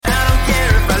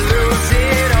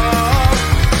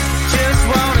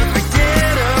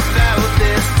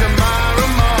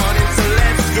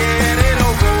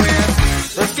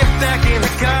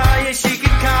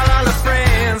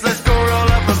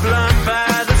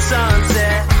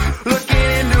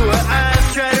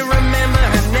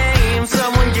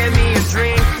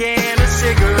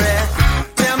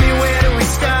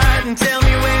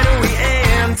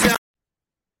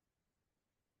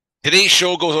Today's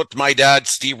show goes out to my dad,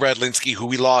 Steve Radlinsky, who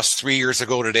we lost 3 years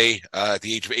ago today at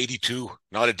the age of 82.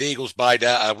 Not a day goes by,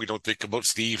 Dad, we don't think about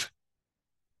Steve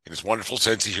and his wonderful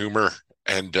sense of humor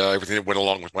and everything that went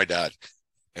along with my dad.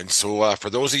 And so for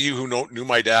those of you who knew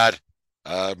my dad,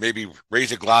 maybe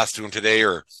raise a glass to him today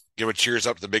or give a cheers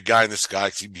up to the big guy in the sky.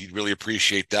 He'd really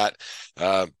appreciate that.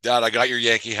 Dad, I got your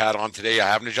Yankee hat on today. I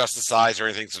haven't adjusted the size or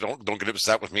anything, so don't get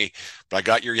upset with me. But I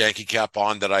got your Yankee cap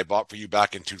on that I bought for you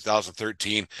back in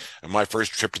 2013 and my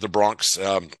first trip to the Bronx.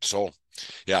 So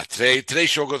yeah, today's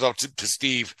show goes out to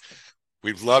Steve.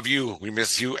 We love you. We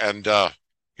miss you. And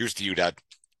here's to you, Dad.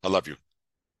 I love you.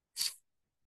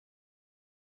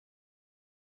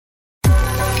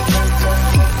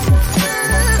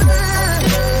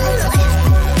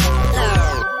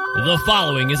 The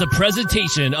following is a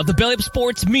presentation of the Belly Up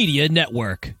Sports Media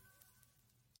Network.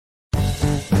 The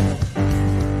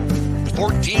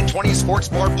 1420 Sports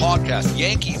Bar Podcast,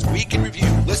 Yankees Week in Review.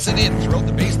 Listen in throughout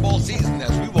the baseball season as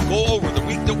we will go over the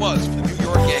week that was for the New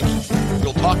York Yankees.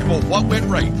 We'll talk about what went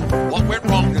right, what went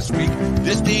wrong this week,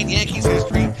 this day in Yankees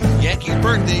history, Yankees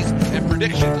birthdays, and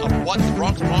predictions of what the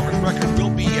Bronx Bombers record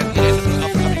will be at the end of the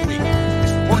upcoming week.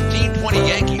 It's 1420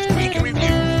 Yankees Week in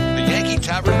Review, the Yankee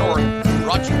Tavern North,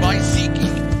 brought to you by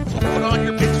SeatGeek. So put on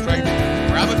your pinstripes,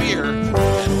 grab a beer,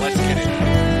 and let's get in.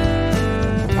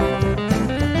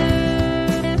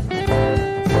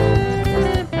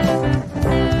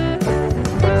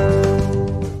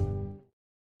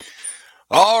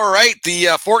 All right, the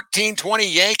 1420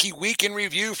 Yankee Week in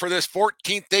Review for this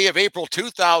 14th day of April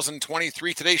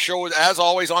 2023. Today's show, as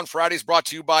always, on Fridays, brought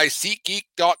to you by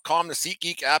SeatGeek.com. The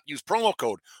SeatGeek app. Use promo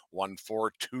code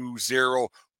 1420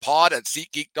 pod at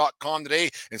SeatGeek.com today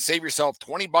and save yourself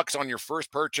 $20 on your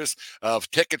first purchase of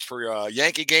tickets for a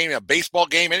Yankee game, a baseball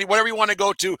game, whatever you want to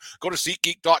go to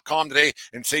SeatGeek.com today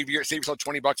and save yourself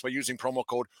 $20 by using promo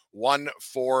code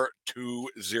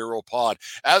 1420 pod.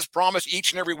 As promised,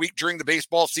 each and every week during the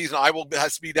baseball season, I will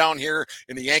has to be down here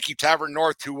in the Yankee Tavern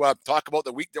North to talk about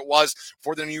the week that was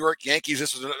for the New York Yankees.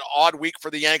 This was an odd week for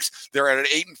the Yanks. They're at an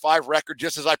 8-5 record,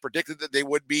 just as I predicted that they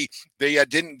would be. They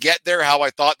didn't get there how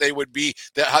I thought they would be.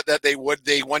 That they would.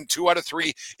 They won 2 out of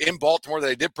 3 in Baltimore that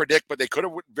I did predict, but they could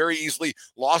have very easily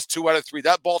lost 2 out of 3.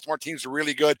 That Baltimore team's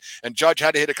really good, and Judge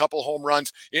had to hit a couple home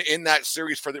runs in that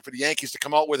series for the Yankees to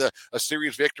come out with a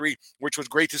series victory, which was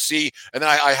great to see. And then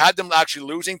I had them actually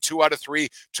losing 2 out of 3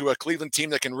 to a Cleveland team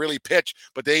that can really pitch,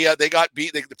 but they got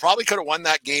beat. They probably could have won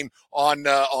that game on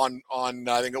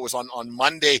I think it was on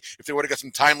Monday if they would have got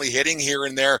some timely hitting here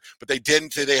and there, but they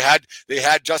didn't. They had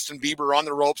Justin Bieber on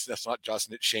the ropes. That's not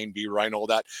Justin, it's Shane Bieber. I know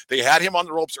that. They had him on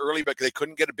the ropes early, but they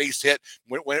couldn't get a base hit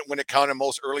when it counted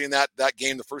most early in that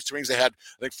game. The first 2 innings, they had,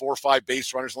 I think, 4 or 5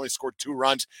 base runners, only scored 2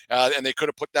 runs, and they could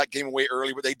have put that game away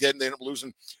early, but they didn't. They ended up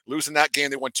losing that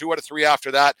game. They won 2 out of 3 after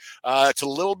that. It's a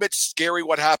little bit scary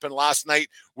what happened last night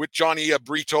with Johnny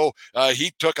Brito.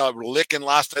 He took a licking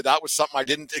last night. That was something I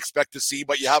didn't expect to see,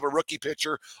 but you have a rookie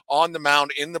pitcher on the mound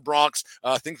in the Bronx.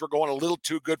 Things were going a little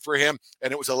too good for him,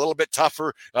 and it was a little bit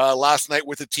tougher last night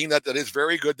with a team that is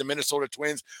very good, the Minnesota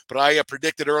Twins. But I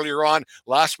predicted earlier on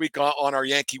last week on our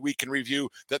Yankee Week in Review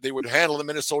that they would handle the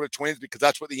Minnesota Twins because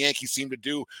that's what the Yankees seem to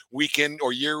do week in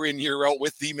or year in, year out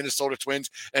with the Minnesota Twins.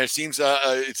 And it seems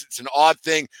it's an odd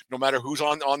thing no matter who's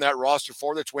on that roster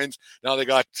for the Twins. Now they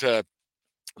got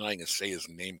I'm not going to say his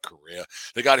name, Correa.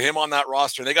 They got him on that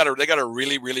roster, and they got a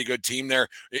really, really good team there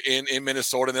in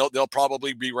Minnesota. And they'll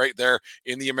probably be right there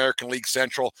in the American League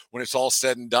Central when it's all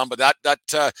said and done. But that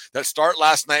start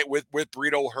last night with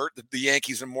Brito hurt the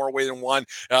Yankees in more way than one.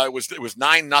 It was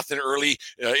 9-0 early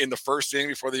in the first inning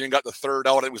before they even got the third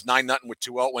out. It was 9-0 with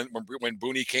 2 out when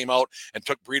Booney came out and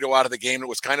took Brito out of the game. It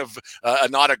was kind of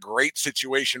not a great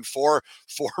situation for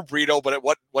Brito, but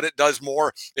what it does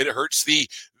more, it hurts the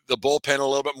bullpen a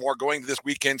little bit more going to this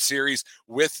weekend series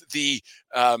with the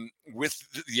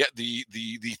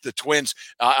Twins.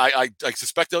 I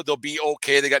suspect they'll be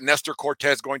okay. They got Nestor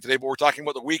Cortez going today, but we're talking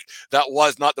about the week that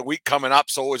was, not the week coming up.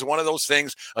 So it was one of those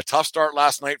things, a tough start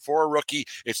last night for a rookie.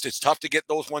 It's tough to get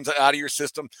those ones out of your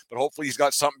system, but hopefully he's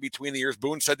got something between the ears.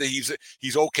 Boone said that he's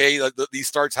okay. These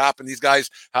starts happen. These guys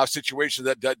have situations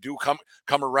that do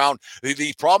come around.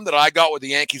 The problem that I got with the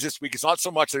Yankees this week is not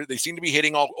so much they seem to be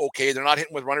hitting all okay. They're not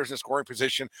hitting with runners in scoring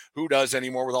position. Who does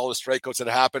anymore with all the strikeouts that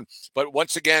happen? But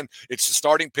once again, it's the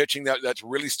starting pitching that's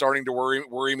really starting to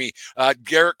worry me.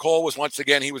 Garrett Cole was once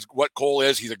again, he was what Cole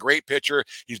is. He's a great pitcher.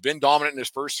 He's been dominant in his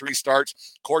first 3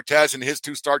 starts. Cortez in his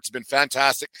 2 starts has been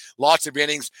fantastic. Lots of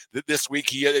innings this week.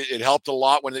 It helped a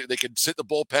lot when they could sit the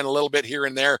bullpen a little bit here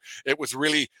and there. It was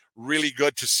really really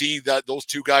good to see that those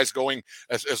two guys going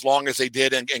as long as they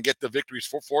did and get the victories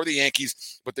for the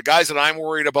Yankees. But the guys that I'm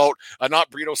worried about, not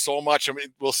Brito so much. I mean,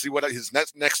 we'll see what his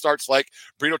next start's like.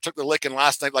 Brito took the licking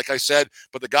last night, like I said,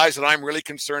 but the guys that I'm really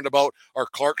concerned about are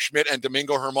Clark Schmidt and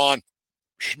Domingo Germán.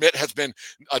 Schmidt has been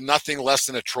nothing less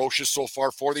than atrocious so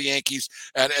far for the Yankees,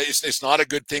 and it's not a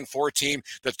good thing for a team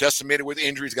that's decimated with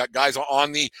injuries. Got guys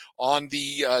on the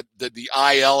IL.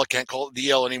 I can't call it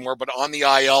DL anymore, but on the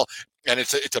IL, and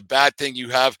it's a bad thing. You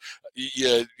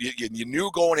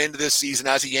knew going into this season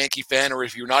as a Yankee fan, or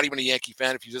if you're not even a Yankee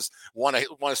fan, if you just want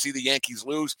to see the Yankees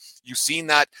lose, you've seen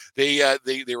that they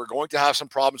were going to have some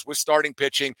problems with starting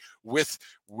pitching, with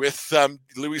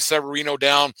Luis Severino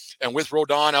down and with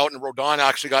Rodon out, and Rodon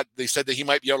actually they said that he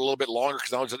might be out a little bit longer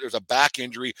because there's a back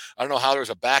injury. I don't know how there's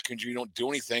a back injury. You don't do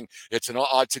anything. It's an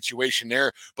odd situation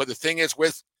there. But the thing is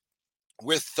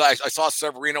I saw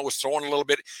Severino was throwing a little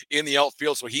bit in the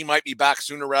outfield, so he might be back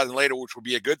sooner rather than later, which would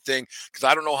be a good thing because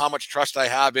I don't know how much trust I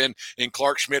have in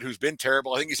Clark Schmidt, who's been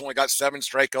terrible. I think he's only got 7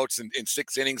 strikeouts in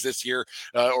 6 innings this year,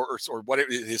 or what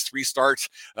his 3 starts.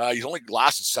 He's only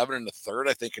lasted 7 1/3,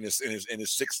 I think, in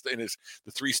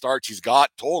the 3 starts he's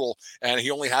got total, and he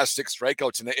only has 6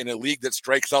 strikeouts in a league that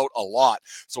strikes out a lot.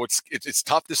 So it's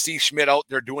tough to see Schmidt out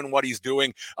there doing what he's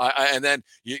doing. And then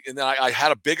I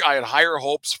had higher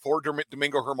hopes for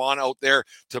Domingo Germán out there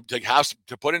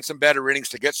to put in some better innings,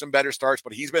 to get some better starts,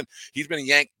 but he's been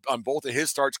yanked on both of his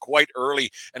starts quite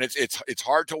early, and it's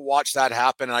hard to watch that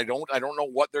happen. And I don't know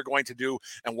what they're going to do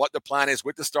and what the plan is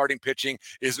with the starting pitching.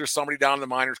 Is there somebody down in the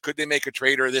minors? Could they make a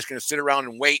trade, or are they just going to sit around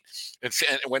and wait? And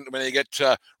when they get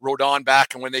Rodon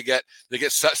back and when they get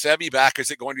Sevy back,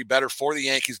 is it going to be better for the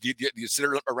Yankees? Do you sit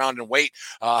around and wait?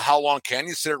 How long can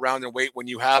you sit around and wait when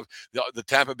you have the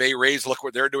Tampa Bay Rays? Look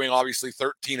what they're doing, obviously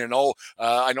 13-0.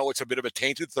 I know it's a bit of a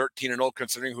tainted 13-0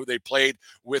 considering who they played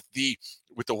with the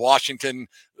Washington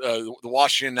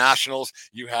Nationals.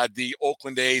 You had the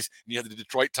Oakland A's, and you had the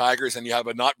Detroit Tigers, and you have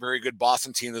a not very good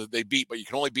Boston team that they beat, but you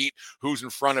can only beat who's in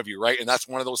front of you, right? And that's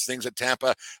one of those things that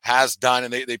Tampa has done,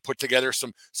 and they put together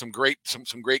some great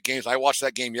games. I watched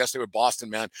that game yesterday with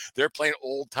Boston, man. They're playing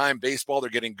old-time baseball.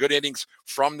 They're getting good innings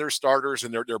from their starters,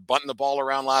 and they're bunting the ball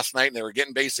around last night, and they were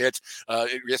getting base hits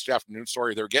yesterday afternoon.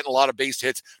 They were getting a lot of base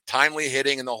hits, timely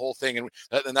hitting, and the whole thing.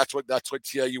 And that's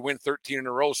what you win 13 in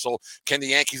a row. So can the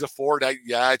Yankees afford?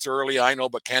 Yeah, it's early, I know,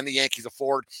 but can the Yankees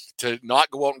afford to not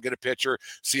go out and get a pitcher?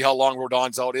 See how long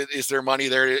Rodon's out. Is there money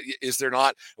there? Is there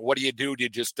not? What do you do? Do you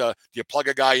just do you plug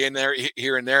a guy in there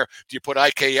here and there? Do you put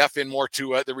IKF in more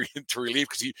to relief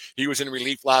because he was in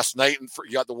relief last night and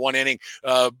you got the 1 inning?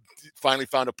 Finally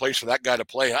found a place for that guy to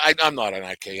play. I'm not an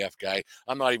IKF guy.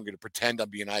 I'm not even going to pretend I'm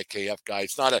being an IKF guy.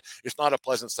 It's not a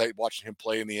pleasant sight watching him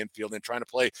play in the infield and trying to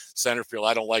play center field.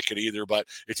 I don't like it either, but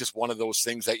it's just one of those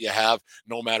things that you have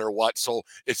no matter what. So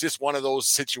it's just one of those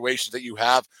situations that you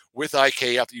have with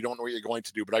IKF that you don't know what you're going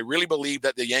to do. But I really believe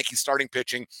that the Yankees starting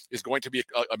pitching is going to be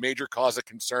a major cause of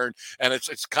concern. And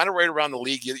it's kind of right around the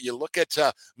league. You look at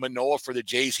Manoah for the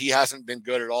Jays. He hasn't been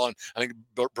good at all. And I think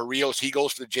Barrios, he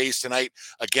goes for the Jays tonight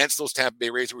against those Tampa Bay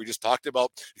Rays that we just talked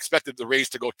about. Expected the Rays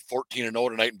to go 14-0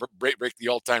 tonight and break the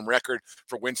all-time record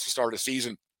for wins to start a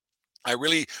season. I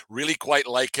really, really quite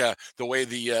like the way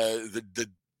the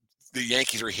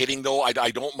Yankees are hitting, though. I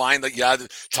don't mind that. Yeah, the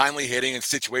timely hitting and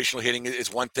situational hitting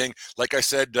is one thing. Like I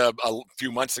said a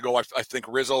few months ago, I think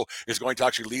Rizzo is going to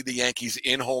actually lead the Yankees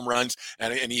in home runs,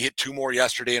 and he hit 2 more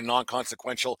yesterday in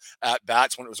non-consequential at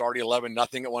bats when it was already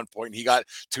 11-0 at one point. And he got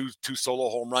two solo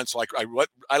home runs. So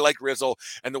I like Rizzo,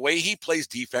 and the way he plays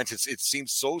defense, it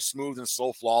seems so smooth and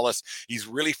so flawless. He's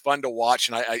really fun to watch,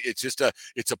 and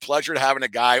it's a pleasure to having a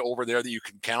guy over there that you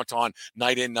can count on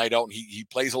night in, night out. And he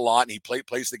plays a lot, and he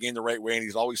plays the game the right way, and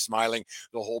he's always smiling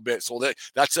the whole bit. So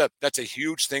that's a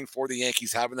huge thing for the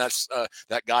Yankees, having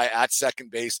that guy at second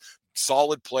base.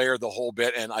 Solid player the whole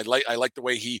bit, and I like the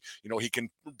way he can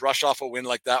brush off a win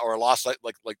like that or a loss like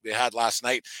they had last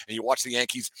night. And you watch the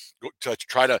Yankees to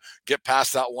try to get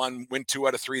past that one, win 2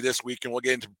 out of 3 this week, and we'll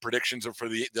get into predictions for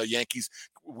the Yankees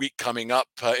week coming up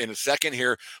in a second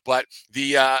here. But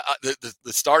the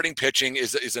starting pitching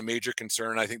is a major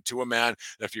concern, I think, to a man.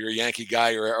 If you're a Yankee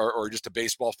guy or just a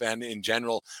baseball fan in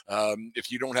general,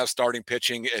 if you don't have starting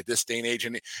pitching at this day and age,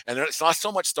 and it's not so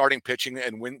much starting pitching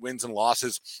and wins and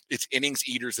losses, it's innings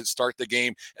eaters that start the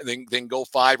game and then go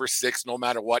 5 or 6 no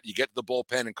matter what. You get to the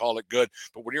bullpen and call it good.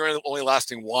 But when you're only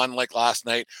lasting 1 like last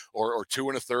night, or 2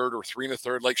 1/3 or 3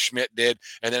 1/3 like Schmidt did,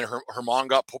 and then Germán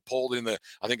got pulled in the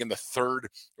 3rd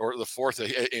or the 4th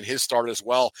in his start as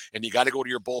well, and you got to go to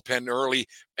your bullpen early,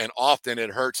 and often it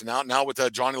hurts. Now with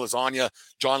Jonathan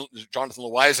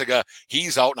Loaizaga,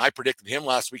 he's out, and I predicted him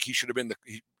last week. He should have been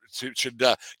should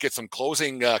get some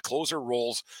closer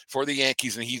roles for the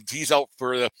Yankees, and he's out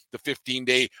for the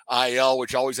 15-day IL,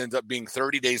 which always ends up being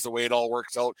 30 days the way it all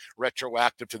works out,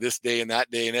 retroactive to this day and that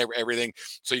day and everything.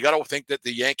 So you got to think that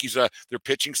the Yankees, their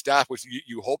pitching staff, was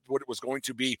you hoped what it was going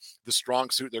to be the strong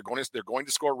suit. They're going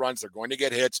to score runs, they're going to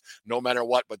get hits no matter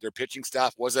what. But their pitching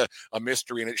staff was a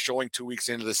mystery, and it's showing 2 weeks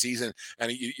into the season.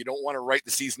 And you don't want to write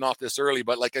the season off this early,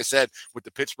 but like I said, with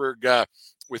the Pittsburgh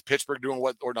doing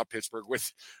what, or not Pittsburgh,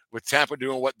 with Tampa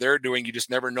doing what they're doing, you just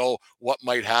never know what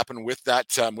might happen with that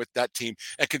team.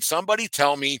 And can somebody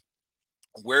tell me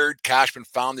where Cashman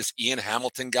found this Ian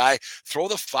Hamilton guy? Throw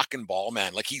the fucking ball,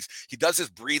 man. Like he does this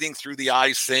breathing through the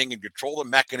eyes thing and control the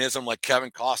mechanism like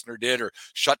Kevin Costner did, or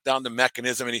shut down the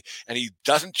mechanism. And he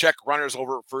doesn't check runners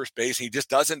over at first base. He just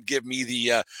doesn't give me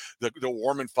the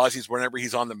warm and fuzzies whenever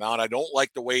he's on the mound. I don't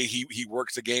like the way he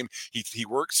works the game. He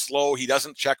works slow. He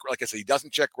doesn't check, like I said, he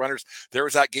doesn't check runners. There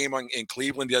was that game in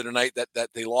Cleveland the other night that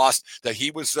they lost, that he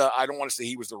was, I don't want to say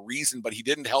he was the reason, but he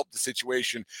didn't help the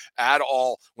situation at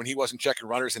all when he wasn't checking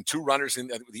runners, and 2 runners in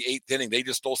the 8th inning. They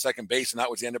just stole second base, and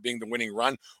that was end up being the winning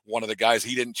run. One of the guys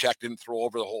he didn't check, didn't throw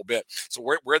over the whole bit. So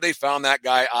where they found that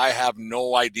guy, I have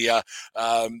no idea.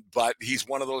 But he's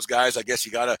one of those guys. I guess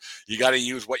you gotta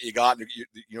use what you got.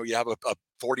 You have a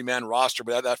 40-man roster,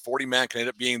 but that 40-man can end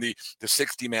up being the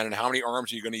 60-man. And how many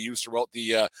arms are you going to use throughout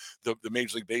the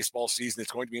Major League Baseball season?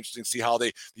 It's going to be interesting to see how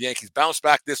the Yankees bounce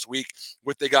back this week,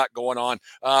 what they got going on.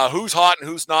 Who's hot and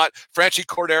who's not? Franchy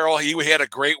Cordero, he had a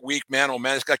great week, man. Oh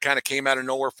man, this guy kind of came out of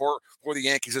nowhere for the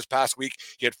Yankees this past week.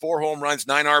 He had 4 home runs,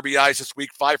 9 RBIs this week,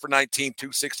 5 for 19,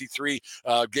 263,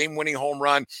 game-winning home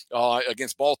run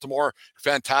against Baltimore.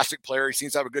 Fantastic player. He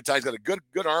seems to have a good time. He's got a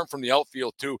good arm from the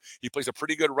outfield too. He plays a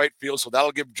pretty good right field, so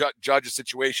that'll give Judge a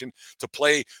situation to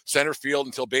play center field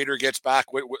until Bader gets back.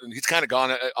 He's kind of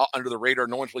gone under the radar.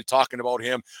 No one's really talking about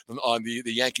him on the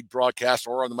Yankee broadcast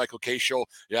or on the Michael Kay show.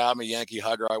 Yeah, I'm a Yankee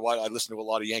hugger. I listen to a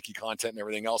lot of Yankee content and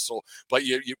everything else. So, but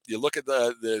you look at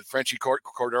the Frenchy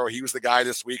Cordero. He was the guy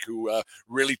this week who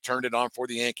really turned it on for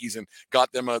the Yankees and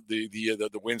got them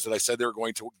the wins that I said they were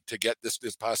going to get this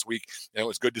past week. And it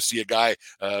was good to see a guy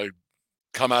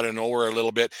come out of nowhere a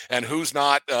little bit. And who's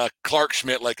not? Clark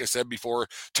Schmidt, like I said before,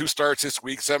 2 starts this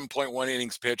week, 7.1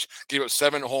 innings pitched, gave up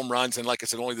 7 home runs, and like I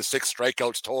said, only the 6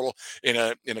 strikeouts total in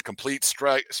a complete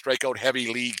strikeout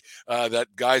heavy league. That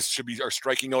guys are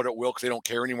striking out at will because they don't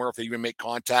care anymore if they even make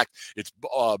contact. It's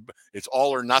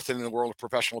all or nothing in the world of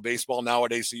professional baseball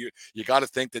nowadays. So you got to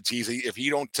think that if he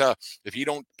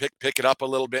don't pick it up a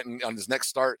little bit, and on his next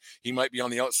start, he might be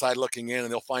on the outside looking in, and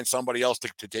they'll find somebody else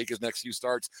to take his next few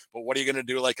starts. But what are you going to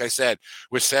do? Like I said,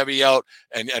 with Sevy out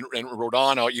and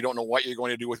Rodon out, you don't know what you're going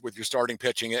to do with your starting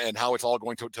pitching and how it's all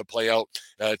going to play out.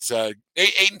 It's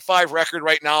 8-5 record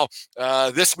right now.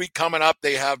 This week coming up,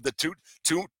 they have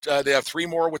they have 3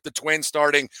 more with the Twins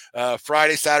starting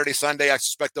Friday, Saturday, Sunday. I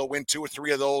suspect they'll win 2 or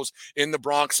 3 of those in the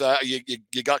Bronx.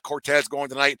 You got Cortez going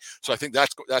tonight, so I think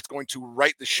that's going to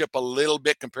right the ship a little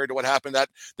bit compared to what happened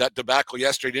that debacle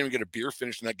yesterday. Didn't even get a beer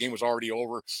finished, and that game was already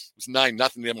over. It was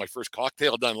 9-0. They had my first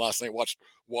cocktail done last night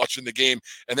watching the game.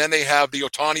 And then they have the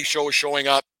Ohtani show showing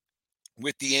up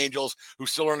with the Angels, who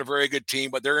still are on a very good team,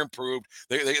 but they're improved.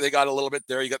 They got a little bit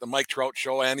there. You got the Mike Trout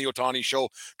show and the Ohtani show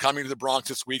coming to the Bronx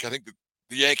this week. I think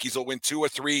the Yankees will win 2 or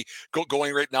 3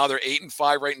 going right now. They're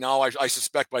 8-5 right now. I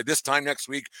suspect by this time next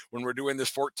week, when we're doing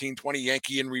this 14-20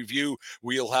 Yankee in review,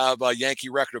 we'll have a Yankee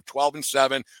record of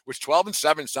 12-7, which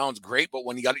 12-7 sounds great, but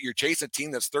when you're chasing a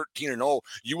team that's 13-0,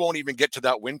 you won't even get to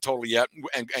that win total yet,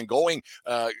 and going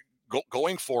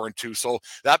 4-2. So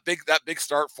that big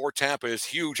start for Tampa is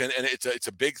huge, and it's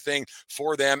a big thing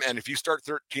for them. And if you start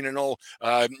 13-0,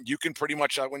 you can pretty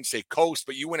much, I wouldn't say coast,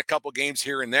 but you win a couple games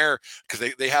here and there,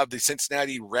 because they have the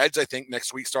Cincinnati Reds, I think,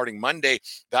 next week starting Monday.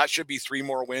 That should be 3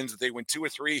 more wins if they win 2 or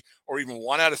 3, or even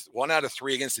one out of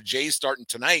 3 against the Jays starting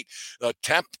tonight.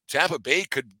 Tampa Bay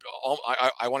could,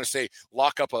 I want to say,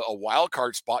 lock up a wild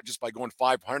card spot just by going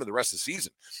 500 the rest of the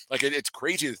season. Like it's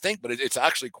crazy to think, but it's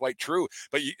actually quite true.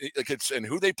 But and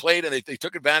who they played, and they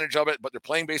took advantage of it, but they're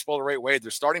playing baseball the right way.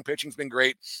 Their starting pitching's been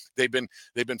great. They've been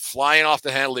flying off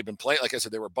the handle. They've been playing, like I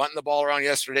said, they were bunting the ball around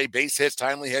yesterday, base hits,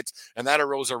 timely hits, and that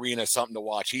Arozarena is something to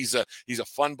watch. He's a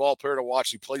fun ball player to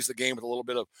watch. He plays the game with a little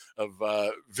bit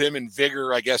of vim and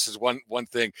vigor, I guess, is one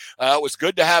thing. It was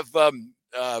good to have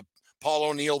Paul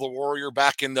O'Neill, the Warrior,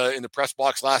 back in the press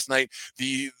box last night.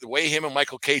 The way him and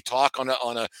Michael Kay talk on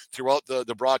a throughout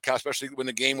the broadcast, especially when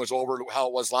the game was over, how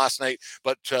it was last night.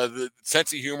 But the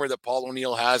sense of humor that Paul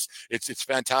O'Neill has, it's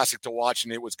fantastic to watch,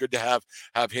 and it was good to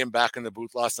have him back in the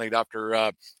booth last night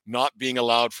after not being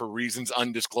allowed for reasons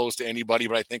undisclosed to anybody.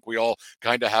 But I think we all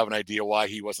kind of have an idea why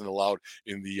he wasn't allowed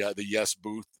in the yes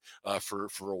booth for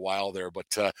a while there. But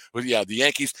yeah, the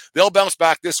Yankees, they'll bounce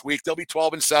back this week. They'll be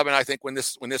 12-7, I think, when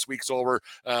this week's over,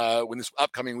 when this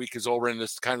upcoming week is over, and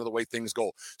this is kind of the way things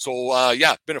go. So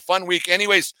yeah, been a fun week.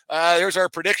 Anyways, there's our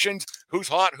predictions: who's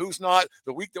hot, who's not,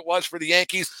 the week that was for the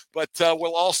Yankees. But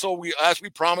we'll also, as we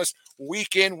promised,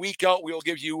 week in, week out, we'll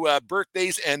give you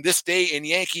birthdays and this day in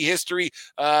Yankee history.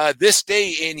 This day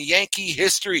in Yankee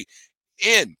history.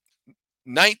 In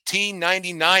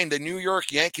 1999, the New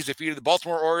York Yankees defeated the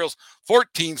Baltimore Orioles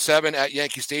 14-7 at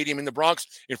Yankee Stadium in the Bronx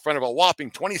in front of a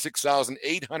whopping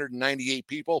 26,898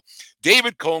 people.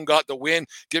 David Cone got the win,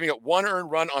 giving it 1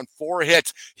 earned run on 4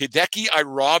 hits. Hideki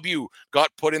Irabu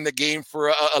got put in the game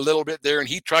for a little bit there, and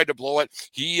he tried to blow it.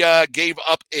 He gave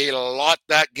up a lot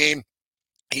that game.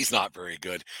 He's not very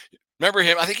good. Remember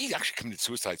him? I think he actually committed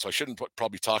suicide, so I shouldn't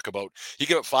probably talk about. He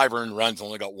gave up 5 earned runs,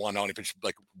 only got 1 on. He pitched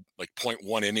like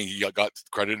 0.1 inning. He got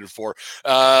credited for.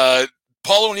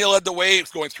 Paul O'Neill led the way,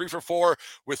 going 3 for 4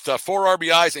 with 4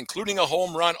 RBIs, including a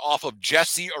home run off of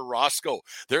Jesse Orosco.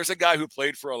 There's a guy who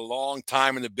played for a long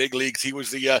time in the big leagues. He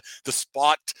was the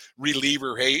spot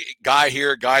reliever, guy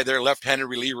here, guy there, left-handed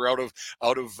reliever out of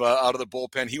the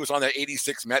bullpen. He was on that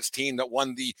 '86 Mets team that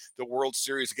won the World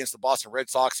Series against the Boston Red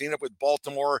Sox. He ended up with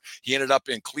Baltimore. He ended up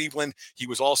in Cleveland. He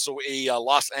was also a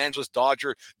Los Angeles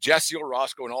Dodger. Jesse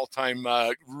Orosco, an all-time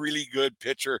really good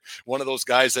pitcher. One of those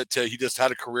guys that he just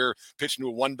had a career pitch to a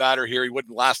 1 batter here. He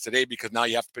wouldn't last today because now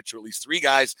you have to pitch to at least 3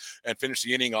 guys and finish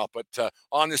the inning off. But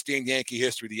on this day in Yankee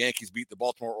history, the Yankees beat the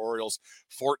Baltimore Orioles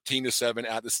 14-7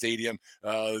 at the stadium.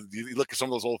 You look at some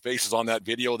of those old faces on that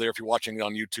video there if you're watching it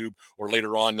on YouTube, or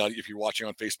later on if you're watching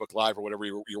on Facebook Live or whatever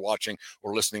you're watching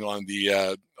or listening on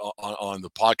the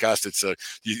podcast. It's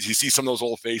you see some of those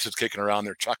old faces kicking around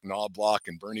there. Chuck Knobloch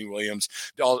and Bernie Williams,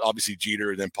 obviously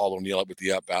Jeter, and then Paul O'Neill up with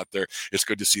the at-bat there. It's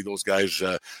good to see those guys.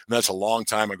 And that's a long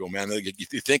time ago, man.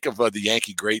 You think of the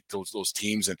Yankee great, those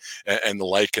teams and the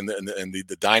like, and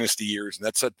the dynasty years, and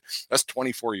that's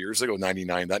 24 years ago.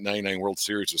 99, that 99 World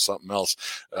Series was something else.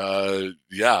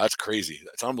 Yeah, that's crazy.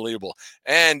 That's unbelievable.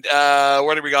 And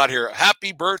what do we got here?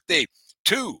 Happy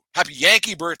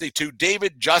Yankee birthday to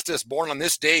David Justice, born on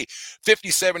this day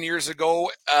 57 years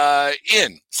ago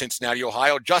in Cincinnati,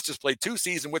 Ohio. Justice played 2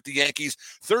 seasons with the Yankees,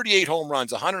 38 home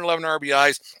runs, 111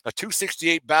 RBIs, a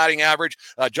 268 batting average.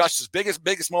 Justice's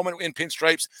biggest moment in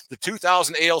pinstripes, the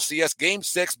 2000 ALCS Game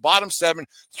 6, bottom 7,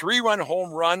 3-run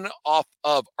home run off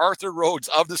of Arthur Rhodes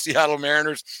of the Seattle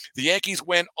Mariners. The Yankees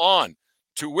went on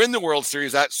to win the World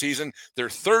Series that season, their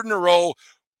 3rd in a row,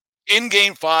 in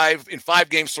 5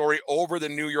 games, over the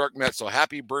New York Mets. So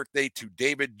happy birthday to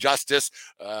David Justice.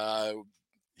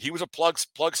 He was a plug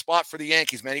spot for the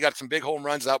Yankees, man. He got some big home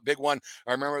runs, that big one.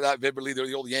 I remember that vividly,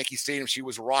 the old Yankee Stadium. She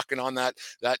was rocking on that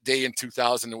day in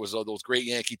 2000. It was those great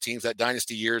Yankee teams, that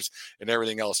dynasty years and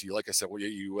everything else. Like I said,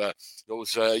 you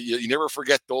never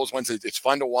forget those ones. It's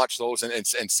fun to watch those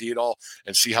and see it all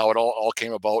and see how it all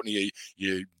came about. And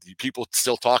you people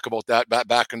still talk about that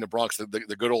back in the Bronx,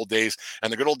 the good old days.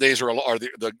 And the good old days are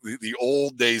the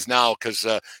old days now, because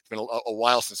it's been a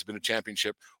while since it's been a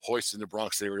championship hoist in the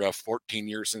Bronx. They were 14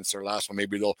 years since their last one.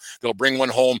 Maybe they'll bring one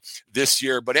home this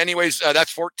year. But anyways,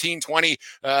 that's 1420.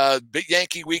 Big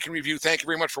Yankee Week in Review. Thank you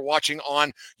very much for watching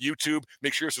on YouTube.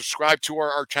 Make sure you subscribe to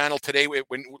our channel today.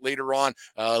 When later on,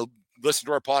 listen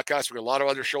to our podcast. We got a lot of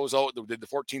other shows out. We did the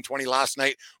 1420 last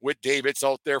night with Dave. It's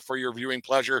out there for your viewing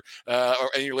pleasure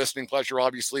and your listening pleasure,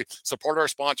 obviously. Support our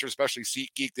sponsors, especially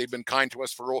SeatGeek. They've been kind to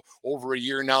us for over a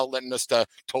year now, letting us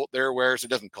tote their wares. It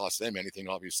doesn't cost them anything,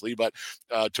 obviously, but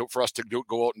for us to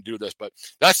go out and do this. But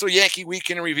that's the Yankee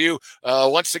Week in Review.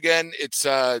 Once again, it's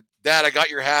Dad, I got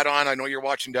your hat on. I know you're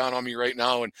watching down on me right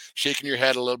now and shaking your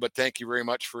head a little bit. Thank you very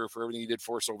much for everything you did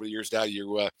for us over the years, Dad. You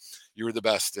were the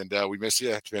best, and we miss you.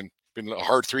 It's been a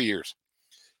hard 3 years.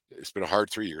 It's been a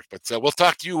hard 3 years, but we'll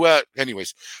talk to you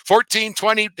anyways.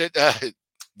 1420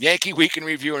 Yankee Week in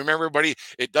Review. And remember, everybody,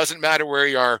 it doesn't matter where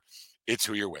you are, it's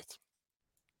who you're with.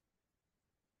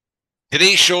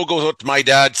 Today's show goes out to my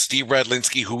dad, Steve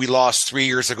Radlinsky, who we lost 3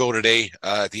 years ago today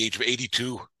at the age of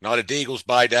 82. Not a day goes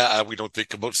by, Dad, we don't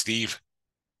think about Steve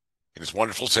and his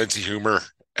wonderful sense of humor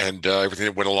and everything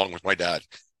that went along with my dad.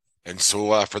 And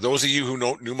so for those of you who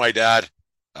knew my dad,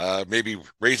 maybe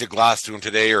raise a glass to him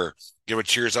today or give a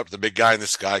cheers up to the big guy in the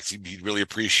sky. He'd really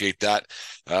appreciate that.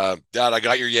 Dad, I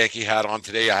got your Yankee hat on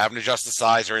today. I haven't adjusted the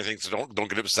size or anything, so don't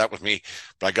get upset with me.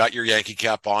 But I got your Yankee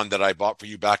cap on that I bought for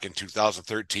you back in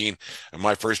 2013 and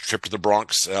my first trip to the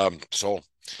Bronx. So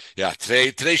yeah,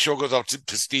 today's show goes out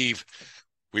to Steve.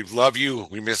 We love you.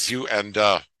 We miss you. And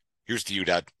here's to you,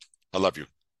 Dad. I love you.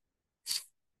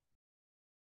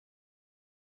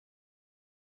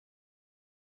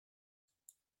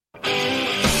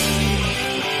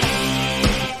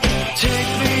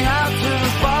 Take me out to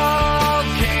the ball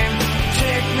game.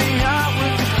 Take me out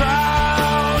with the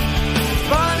crowd.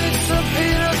 Buy me some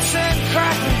peanuts and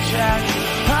Cracker Jack.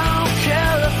 I don't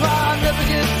care if I never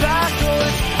get back.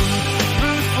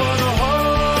 Root for the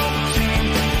whole team.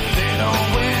 They don't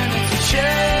win, it's a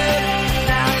shame.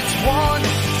 Now it's 1,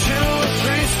 2,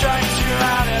 3 strikes. You're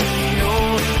out at the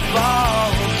old ball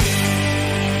game.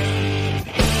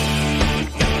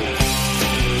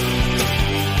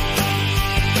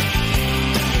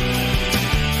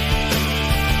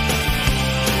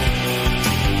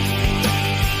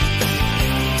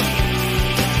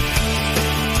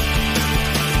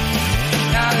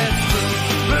 Now let's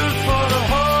root for the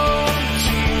whole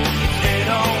team. They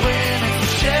don't win, it's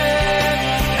a shame.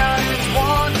 Now it's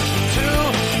 1, 2,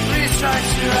 3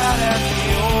 strikes. You're out at the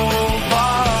old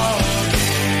ball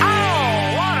game.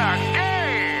 Oh, what a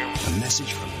game! A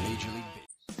message from Major League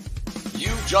Baseball.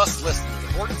 You just listened to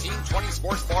the 1420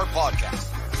 Sports Bar Podcast.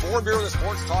 For beer with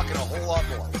sports talk and a whole lot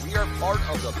more. We are part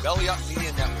of the Belly Up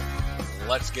Media Network.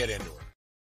 Let's get into it.